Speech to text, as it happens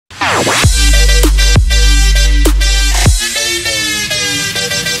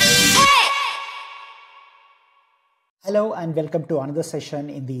Hello and welcome to another session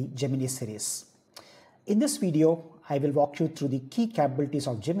in the Gemini series. In this video, I will walk you through the key capabilities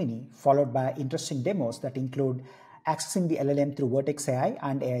of Gemini, followed by interesting demos that include accessing the LLM through Vertex AI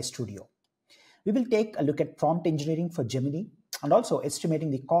and AI Studio. We will take a look at prompt engineering for Gemini and also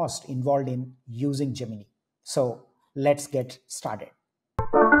estimating the cost involved in using Gemini. So let's get started.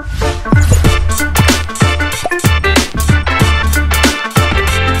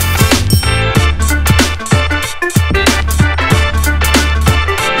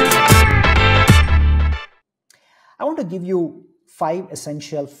 I want to give you 5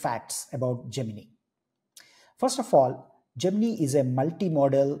 essential facts about Gemini. First of all, Gemini is a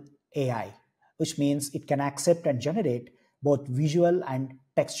multimodal AI, which means it can accept and generate both visual and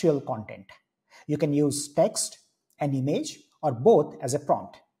textual content. You can use text, an image, or both as a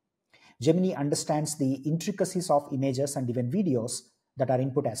prompt. Gemini understands the intricacies of images and even videos that are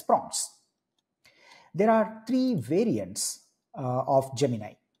input as prompts. There are 3 variants of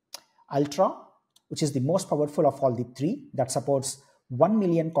Gemini. Ultra, which is the most powerful of all the 3, that supports 1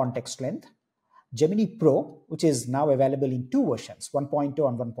 million context length. GeminiPro, which is now available in 2 versions, 1.2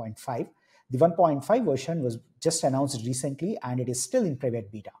 and 1.5. The 1.5 version was just announced recently and it is still in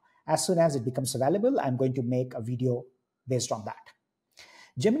private beta. As soon as it becomes available, I'm going to make a video based on that.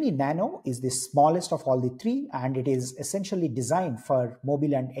 Gemini Nano is the smallest of all the 3 and it is essentially designed for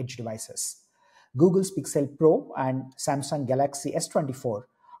mobile and edge devices. Google's Pixel Pro and Samsung Galaxy S24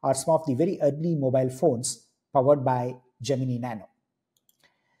 are some of the very early mobile phones powered by Gemini Nano.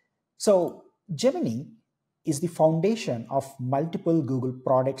 So Gemini is the foundation of multiple Google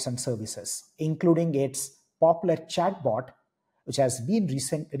products and services, including its popular chatbot, which has been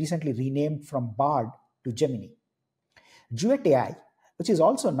recently renamed from Bard to Gemini. Duet AI, which is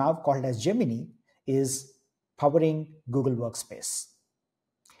also now called as Gemini, is powering Google Workspace.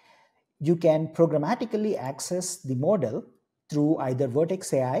 You can programmatically access the model through either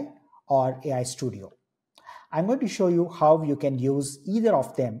Vertex AI or AI Studio. I'm going to show you how you can use either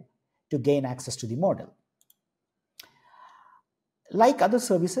of them to gain access to the model. Like other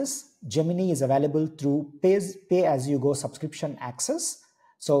services, Gemini is available through pay-as-you-go subscription access.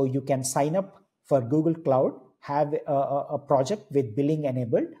 So you can sign up for Google Cloud, have a project with billing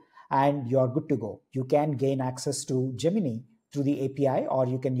enabled, and you're good to go. You can gain access to Gemini through the API, or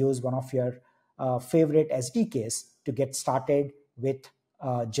you can use one of your favorite SDKs to get started with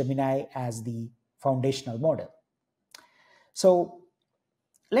Gemini as the foundational model. So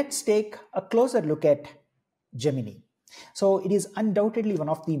let's take a closer look at Gemini. So it is undoubtedly one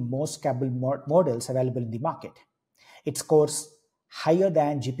of the most capable models available in the market. It scores higher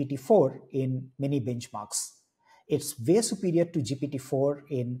than GPT-4 in many benchmarks. It's way superior to GPT-4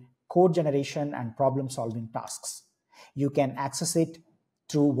 in code generation and problem-solving tasks. You can access it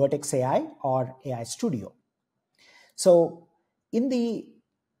through Vertex AI or AI Studio. So in the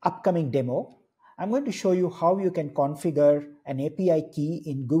upcoming demo, I'm going to show you how you can configure an API key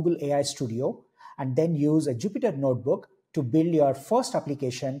in Google AI Studio and then use a Jupyter notebook to build your first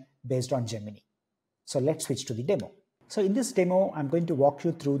application based on Gemini. So let's switch to the demo. So in this demo, I'm going to walk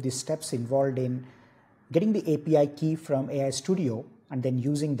you through the steps involved in getting the API key from AI Studio and then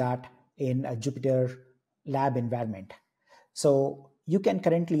using that in a Jupyter lab environment. So you can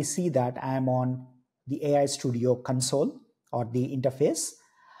currently see that I am on the AI Studio console or the interface,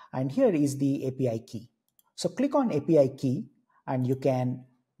 and here is the API key. So click on API key and you can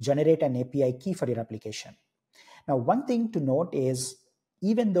generate an API key for your application. Now, one thing to note is,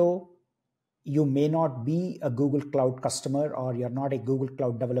 even though you may not be a Google Cloud customer or you're not a Google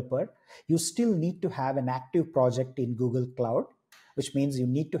Cloud developer, you still need to have an active project in Google Cloud, which means you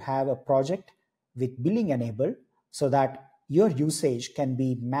need to have a project with billing enabled so that your usage can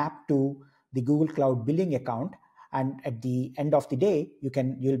be mapped to the Google Cloud billing account, and at the end of the day,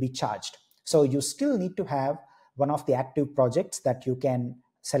 you'll be charged. So you still need to have one of the active projects that you can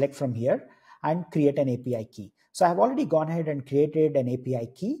select from here and create an API key. So I've already gone ahead and created an API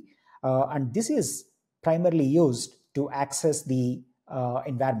key, and this is primarily used to access the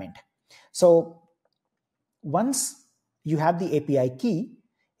environment. So once you have the API key,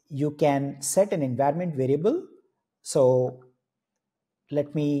 you can set an environment variable. So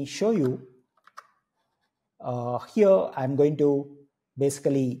let me show you. Here I'm going to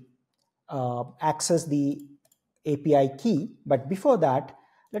basically access the API key, but before that,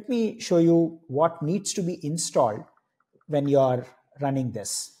 let me show you what needs to be installed when you're running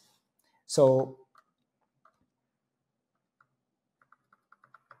this. So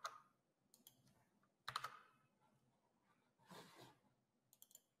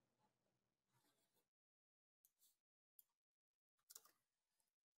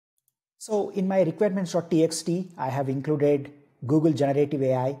So in my requirements.txt, I have included Google Generative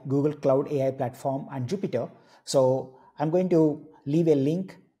AI, Google Cloud AI Platform, and Jupyter. So I'm going to leave a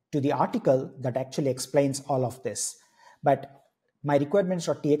link to the article that actually explains all of this. But my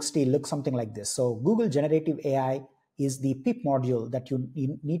requirements.txt looks something like this. So Google Generative AI is the pip module that you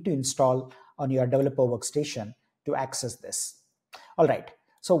need to install on your developer workstation to access this. All right.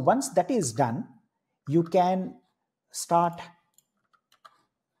 So once that is done, you can start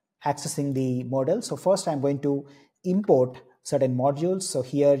accessing the model. So first I'm going to import certain modules. So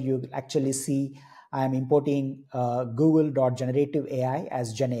here you actually see I'm importing Google.generative AI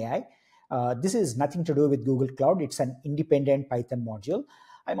as Gen AI. This is nothing to do with Google Cloud. It's an independent Python module.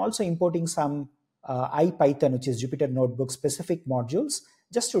 I'm also importing some IPython, which is Jupyter Notebook specific modules,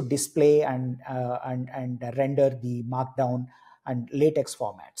 just to display and render the Markdown and LaTeX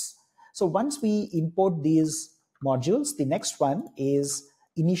formats. So once we import these modules, the next one is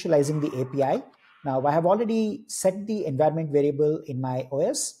initializing the API. Now I have already set the environment variable in my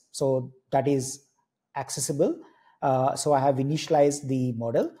OS, so that is accessible. So I have initialized the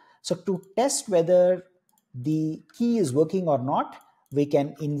model. So to test whether the key is working or not, we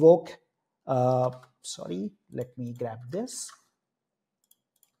can invoke, sorry, let me grab this.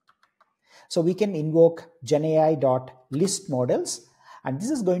 So we can invoke genai.list models, and this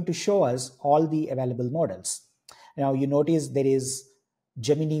is going to show us all the available models. Now you notice there is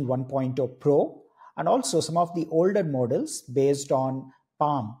Gemini 1.0 Pro and also some of the older models based on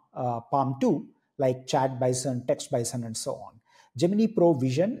Palm 2 like Chat Bison, Text Bison, and so on. GeminiPro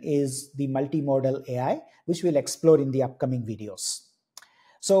Vision is the multimodal AI, which we'll explore in the upcoming videos.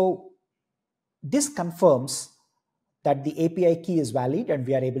 So this confirms that the API key is valid and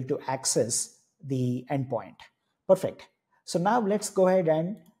we are able to access the endpoint. Perfect. So now let's go ahead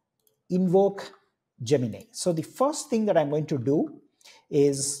and invoke Gemini. So the first thing that I'm going to do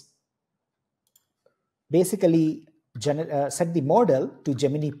is basically set the model to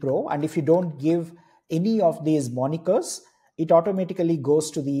GeminiPro, and if you don't give any of these monikers, it automatically goes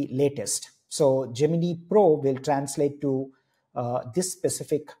to the latest. So GeminiPro will translate to this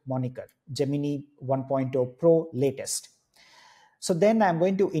specific moniker, Gemini 1.0 Pro latest. So then I'm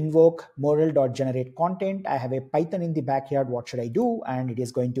going to invoke model.generate content. I have a Python in the backyard. What should I do? And it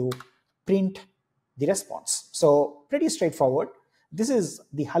is going to print the response. So pretty straightforward. This is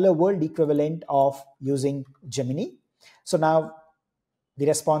the hello world equivalent of using Gemini. So now the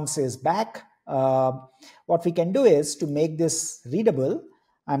response is back. What we can do is to make this readable,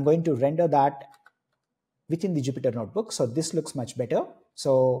 I'm going to render that within the Jupyter Notebook. So this looks much better.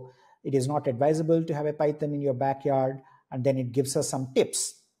 So it is not advisable to have a Python in your backyard, and then it gives us some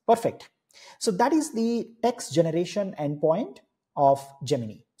tips. Perfect. So that is the text generation endpoint of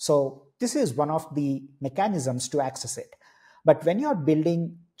Gemini. So this is one of the mechanisms to access it. But when you're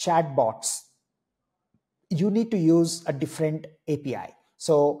building chatbots, you need to use a different API.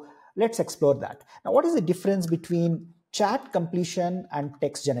 So let's explore that. Now, what is the difference between chat completion and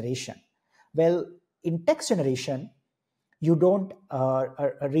text generation? Well, in text generation, you don't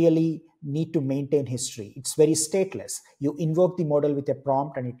really need to maintain history. It's very stateless. You invoke the model with a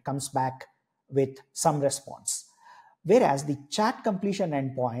prompt and it comes back with some response. Whereas the chat completion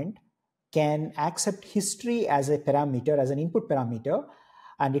endpoint can accept history as a parameter, as an input parameter,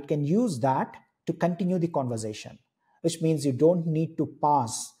 and it can use that to continue the conversation, which means you don't need to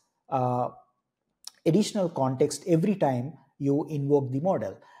pass additional context every time you invoke the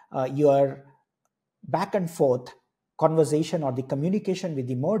model. Your back and forth conversation or the communication with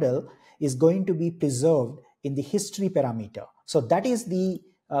the model is going to be preserved in the history parameter. So that is the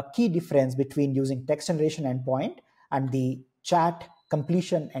key difference between using text generation endpoint and the chat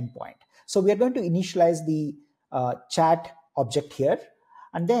completion endpoint. So we are going to initialize the chat object here,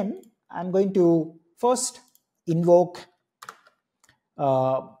 and then I'm going to first invoke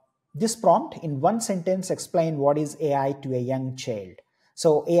this prompt. In one sentence, explain what is AI to a young child.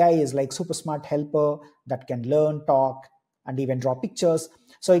 So AI is like super smart helper that can learn, talk, and even draw pictures.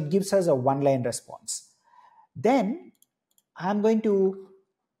 So it gives us a one-line response. Then I'm going to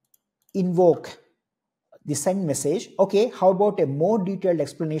invoke the send message. Okay, how about a more detailed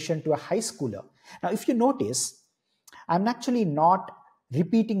explanation to a high schooler? Now, if you notice, I'm actually not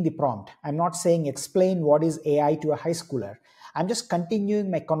repeating the prompt. I'm not saying explain what is AI to a high schooler. I'm just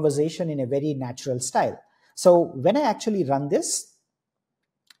continuing my conversation in a very natural style. So when I actually run this,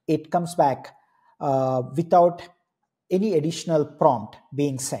 it comes back without any additional prompt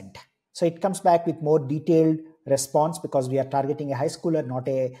being sent. So it comes back with more detailed response because we are targeting a high schooler, not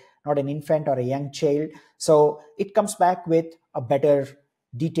an infant or a young child. So it comes back with a better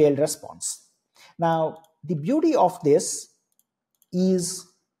detailed response. Now, the beauty of this is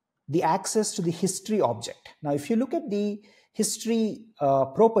the access to the history object. Now, if you look at the history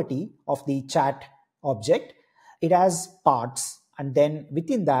property of the chat object, it has parts, and then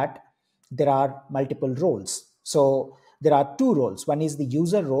within that, there are multiple roles. So there are two roles. One is the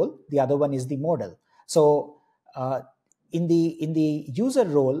user role, the other one is the model. So in the user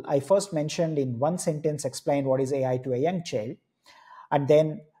role, I first mentioned in one sentence, explained what is AI to a young child, and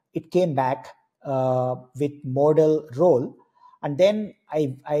then it came back with model role, and then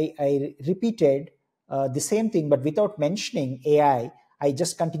I repeated the same thing, but without mentioning AI. I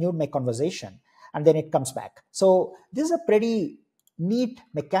just continued my conversation, and then it comes back. So this is a pretty neat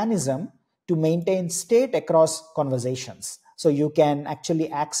mechanism to maintain state across conversations. So you can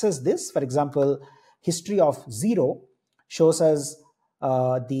actually access this. For example, history of 0 shows us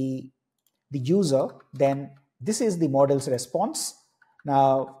the user. Then this is the model's response.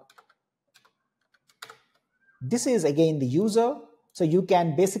 Now, this is again the user. So you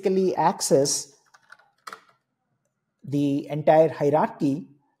can basically access the entire hierarchy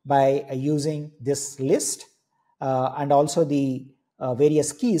by using this list and also the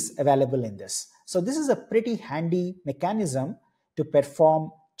various keys available in this. So this is a pretty handy mechanism to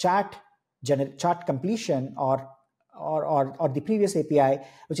perform chat completion or the previous API,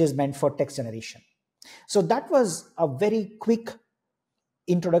 which is meant for text generation. So that was a very quick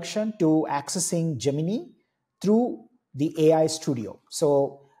introduction to accessing Gemini through the AI Studio.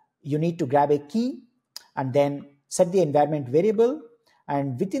 So you need to grab a key and then set the environment variable,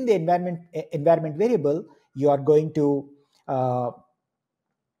 and within the environment variable, you are going to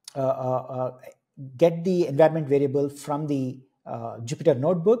get the environment variable from the Jupyter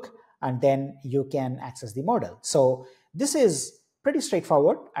notebook, and then you can access the model. So this is pretty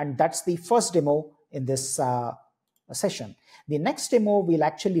straightforward, and that's the first demo in this session. The next demo, we'll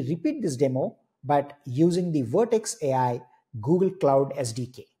actually repeat this demo, but using the Vertex AI Google Cloud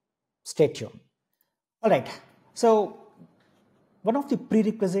SDK. Stay tuned. All right. So one of the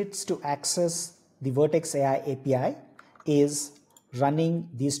prerequisites to access the Vertex AI API is running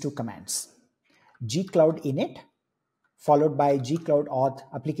these two commands: gcloud init followed by gcloud auth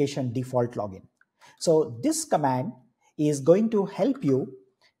application default login. So this command is going to help you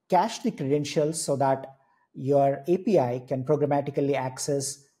cache the credentials so that your API can programmatically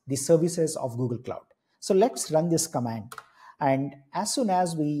access the services of Google Cloud. So let's run this command. And as soon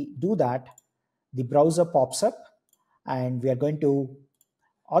as we do that, the browser pops up and we are going to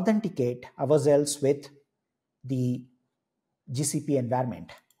authenticate ourselves with the GCP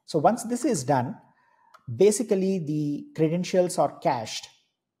environment. So once this is done, basically the credentials are cached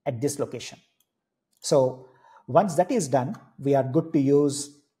at this location. So once that is done, we are good to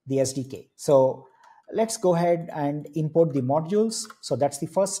use the SDK. So let's go ahead and import the modules. So that's the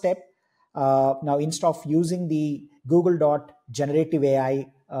first step. Now, instead of using the Google.generative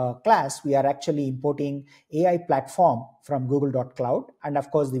AI class, we are actually importing AI platform from Google.cloud, and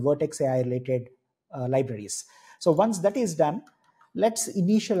of course the Vertex AI related libraries. So once that is done, let's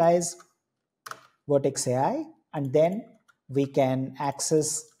initialize Vertex AI, and then we can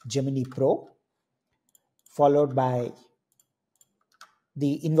access GeminiPro, followed by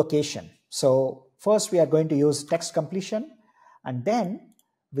the invocation. So first we are going to use text completion, and then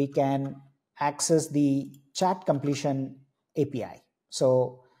we can access the chat completion API.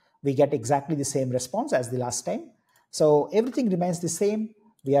 So we get exactly the same response as the last time. So everything remains the same.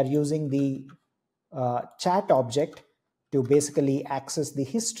 We are using the chat object to basically access the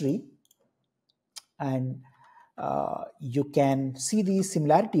history, and you can see the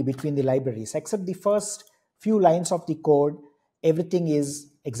similarity between the libraries. Except the first few lines of the code, everything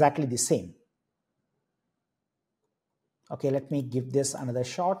is exactly the same. Okay, let me give this another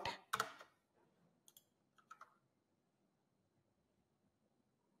shot.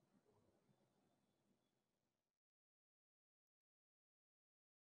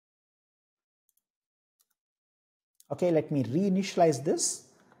 Okay, let me reinitialize this.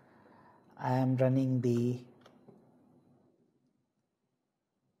 I am running the...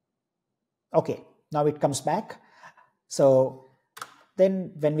 Okay, now it comes back. So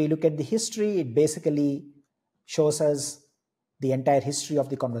then when we look at the history, it basically shows us the entire history of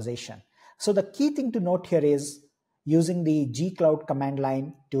the conversation. So the key thing to note here is using the gcloud command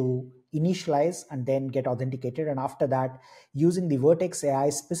line to initialize and then get authenticated, and after that using the Vertex AI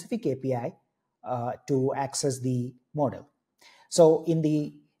specific API to access the model. So in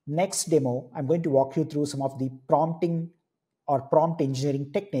the next demo, I'm going to walk you through some of the prompting or prompt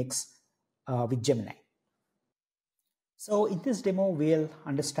engineering techniques with Gemini. So in this demo, we'll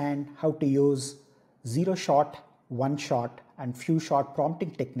understand how to use zero shot, one shot, and few shot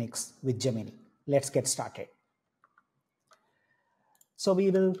prompting techniques with Gemini. Let's get started. So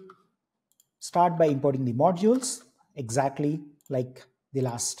we will start by importing the modules exactly like the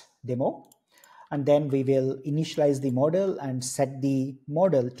last demo. And then we will initialize the model and set the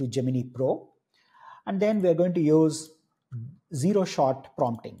model to GeminiPro. And then we're going to use zero-shot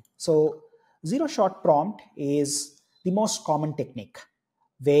prompting. So zero-shot prompt is the most common technique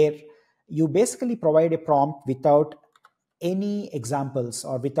where you basically provide a prompt without any examples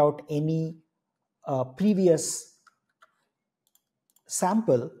or without any previous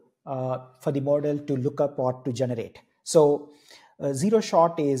sample for the model to look up or to generate. So zero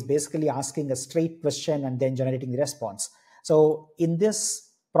shot is basically asking a straight question and then generating the response. So in this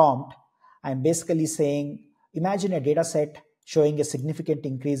prompt, I'm basically saying, imagine a data set showing a significant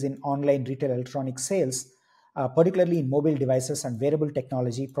increase in online retail electronic sales, particularly in mobile devices and wearable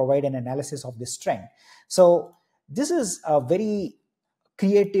technology, provide an analysis of this trend. So this is a very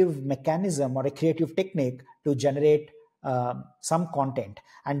creative mechanism or a creative technique to generate some content,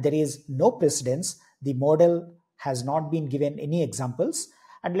 and there is no precedence. The model has not been given any examples,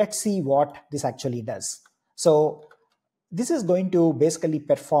 and let's see what this actually does. So this is going to basically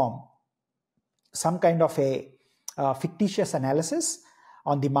perform some kind of a fictitious analysis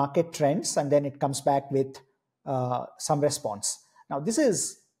on the market trends, and then it comes back with some response. Now this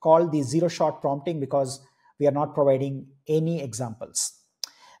is called the zero shot prompting because we are not providing any examples.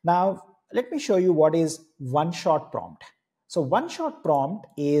 Now let me show you what is one shot prompt. So one shot prompt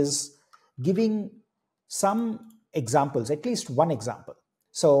is giving some examples, at least one example.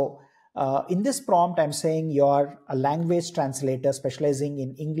 So in this prompt, I'm saying you're a language translator specializing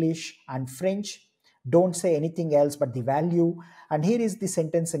in English and French. Don't say anything else but the value. And here is the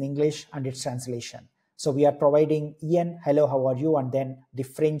sentence in English and its translation. So we are providing Ian, hello, how are you? And then the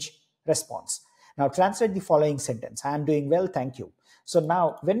French response. Now translate the following sentence. I am doing well, thank you. So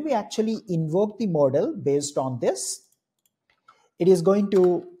now when we actually invoke the model based on this, it is going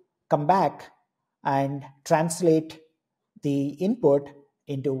to come back and translate the input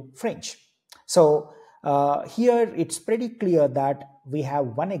into French. So here it's pretty clear that we have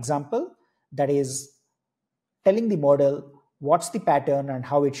one example that is telling the model what's the pattern and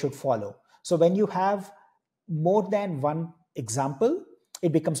how it should follow. So when you have more than one example,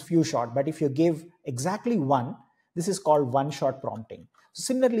 it becomes few shot. But if you give exactly one, this is called one shot prompting. So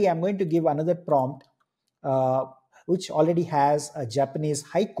similarly, I'm going to give another prompt which already has a Japanese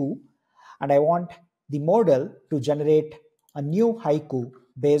haiku, and I want the model to generate a new haiku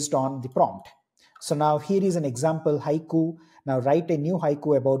based on the prompt. So now here is an example haiku. Now write a new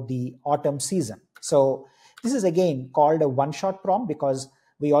haiku about the autumn season. So this is again called a one-shot prompt because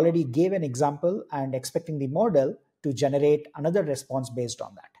we already gave an example and expecting the model to generate another response based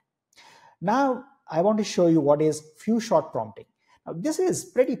on that. Now I want to show you what is few-shot prompting. Now this is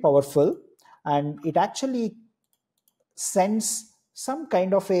pretty powerful, and it actually sends some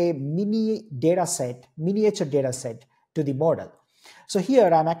kind of a miniature data set to the model. So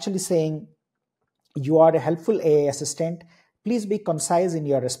here I'm actually saying, you are a helpful AI assistant. Please be concise in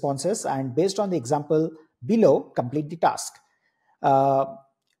your responses, and based on the example below, complete the task.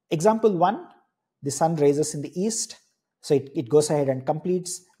 Example 1, the sun rises in the east. So it goes ahead and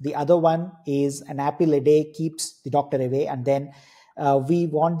completes. The other one is an apple a day keeps the doctor away. And then we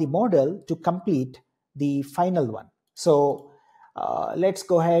want the model to complete the final one. So let's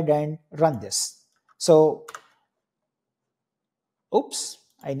go ahead and run this. So, oops,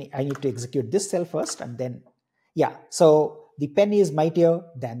 I need to execute this cell first, and then, yeah. So the pen is mightier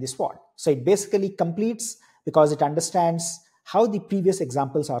than the sword. So it basically completes because it understands how the previous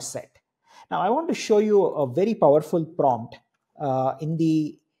examples are set. Now I want to show you a very powerful prompt in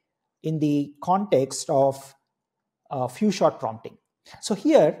the context of few shot prompting. So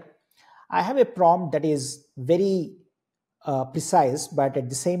here I have a prompt that is very precise, but at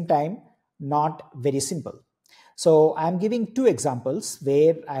the same time not very simple. So I'm giving two examples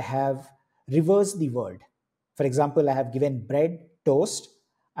where I have reversed the word. For example, I have given bread, toast,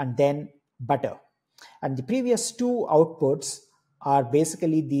 and then butter. And the previous two outputs are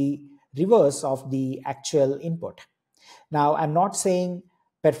basically the reverse of the actual input. Now, I'm not saying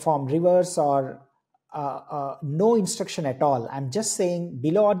perform reverse or no instruction at all. I'm just saying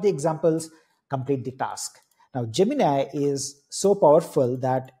below are the examples, complete the task. Now, Gemini is so powerful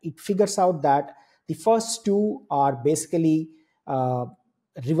that it figures out that the first two are basically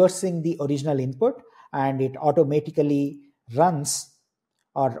reversing the original input, and it automatically runs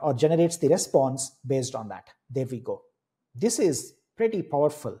or generates the response based on that. There we go. This is pretty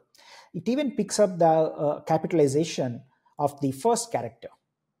powerful. It even picks up the capitalization of the first character.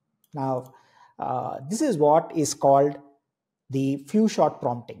 Now, this is what is called the few shot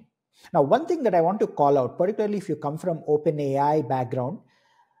prompting. Now, one thing that I want to call out, particularly if you come from OpenAI background,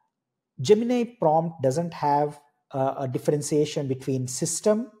 Gemini prompt doesn't have a differentiation between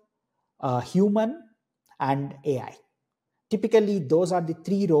system, human, and AI. Typically, those are the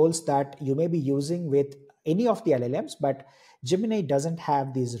three roles that you may be using with any of the LLMs, but Gemini doesn't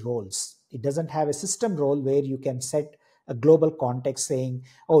have these roles. It doesn't have a system role where you can set a global context saying,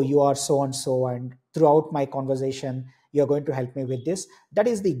 oh, you are so and so, and throughout my conversation, you're going to help me with this. That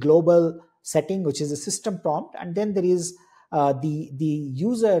is the global setting, which is a system prompt. And then there is the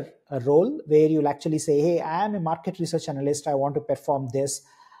user role where you'll actually say, hey, I am a market research analyst. I want to perform this.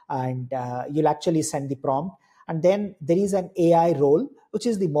 And you'll actually send the prompt. And then there is an AI role, which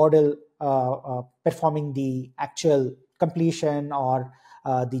is the model performing the actual completion or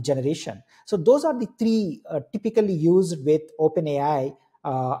the generation. So those are the three typically used with OpenAI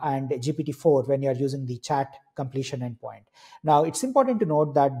and GPT-4 when you're using the chat completion endpoint. Now, it's important to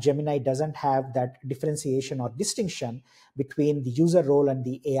note that Gemini doesn't have that differentiation or distinction between the user role and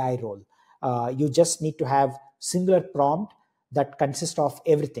the AI role. You just need to have singular prompt that consists of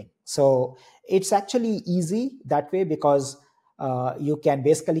everything. So it's actually easy that way because you can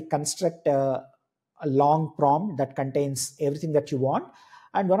basically construct a long prompt that contains everything that you want.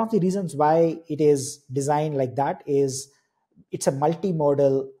 And one of the reasons why it is designed like that is it's a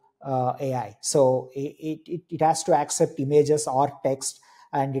multimodal AI. So it has to accept images or text,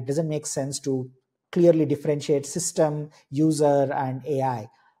 and it doesn't make sense to clearly differentiate system, user, and AI.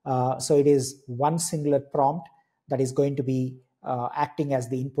 So it is one singular prompt that is going to be acting as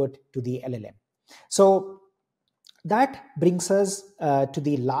the input to the LLM. So that brings us to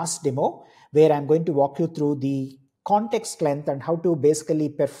the last demo, where I'm going to walk you through the context length and how to basically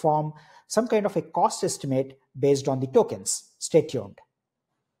perform some kind of a cost estimate based on the tokens. Stay tuned.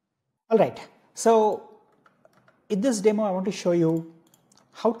 All right. So in this demo, I want to show you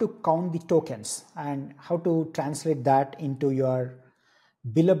how to count the tokens and how to translate that into your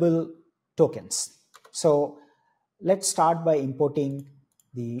billable tokens. So let's start by importing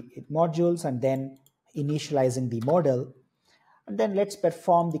the modules and then initializing the model. And then let's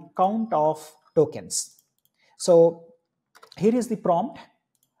perform the count of tokens. So here is the prompt.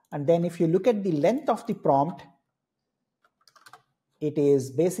 And then if you look at the length of the prompt, it is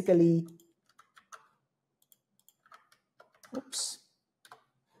basically, oops.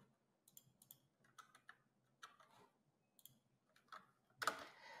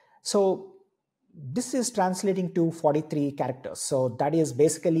 So this is translating to 43 characters. So that is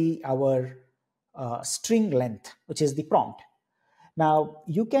basically our string length, which is the prompt. Now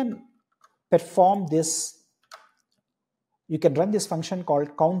you can perform this, you can run this function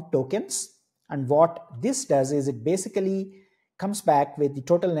called count tokens. And what this does is it basically comes back with the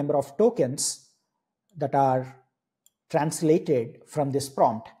total number of tokens that are translated from this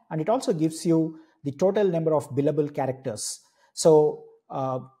prompt. And it also gives you the total number of billable characters. So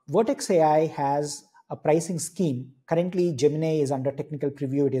Vertex AI has a pricing scheme. Currently, Gemini is under technical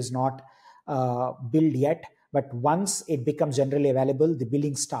preview. It is not built yet, but once it becomes generally available, the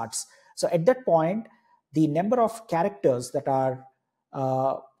billing starts. So at that point, the number of characters that are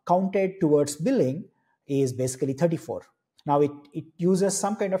counted towards billing is basically 34. Now it uses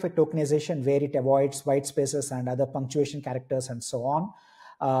some kind of a tokenization where it avoids white spaces and other punctuation characters and so on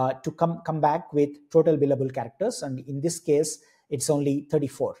to come back with total billable characters. And in this case, it's only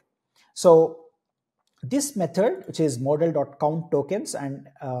 34. So this method, which is model.count tokens and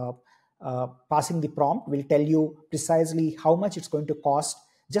passing the prompt, will tell you precisely how much it's going to cost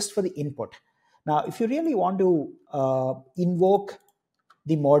just for the input. Now, if you really want to invoke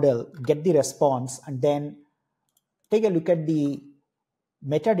the model, get the response, and then take a look at the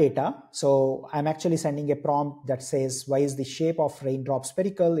metadata. So I'm actually sending a prompt that says, why is the shape of raindrop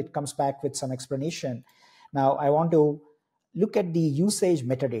spherical? It comes back with some explanation. Now I want to look at the usage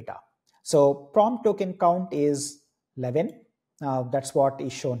metadata. So prompt token count is 11. Now that's what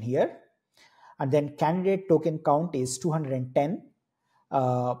is shown here. And then candidate token count is 210.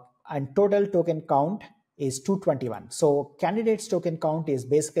 And total token count is 221. So candidates token count is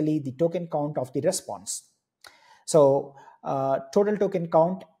basically the token count of the response. So total token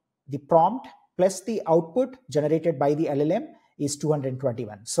count, the prompt plus the output generated by the LLM is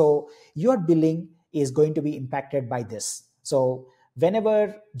 221. So your billing is going to be impacted by this. So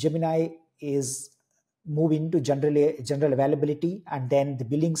whenever Gemini is moving to general availability and then the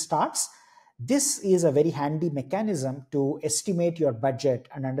billing starts, this is a very handy mechanism to estimate your budget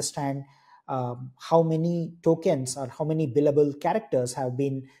and understand how many tokens or how many billable characters have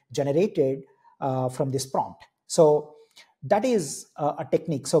been generated from this prompt. So that is a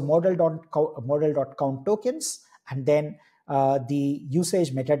technique. So model.count tokens, and then the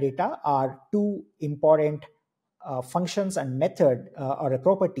usage metadata are two important functions and method or a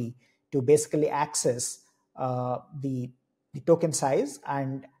property to basically access the token size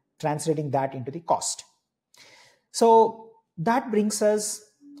and translating that into the cost. So that brings us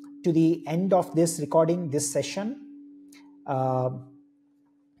to the end of this recording, this session.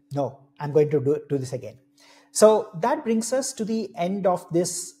 No, I'm going to do this again. So that brings us to the end of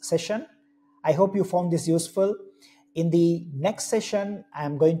this session. I hope you found this useful. In the next session,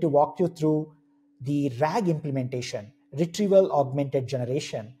 I'm going to walk you through the RAG implementation, Retrieval Augmented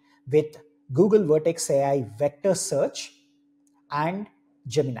Generation, with Google Vertex AI Vector Search and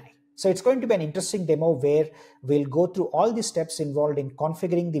Gemini. So it's going to be an interesting demo where we'll go through all the steps involved in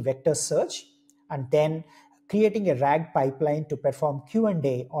configuring the vector search and then creating a RAG pipeline to perform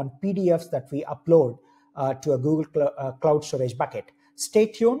Q&A on PDFs that we upload to a Google Cloud Storage bucket. Stay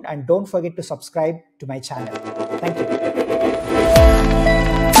tuned and don't forget to subscribe to my channel. Thank you.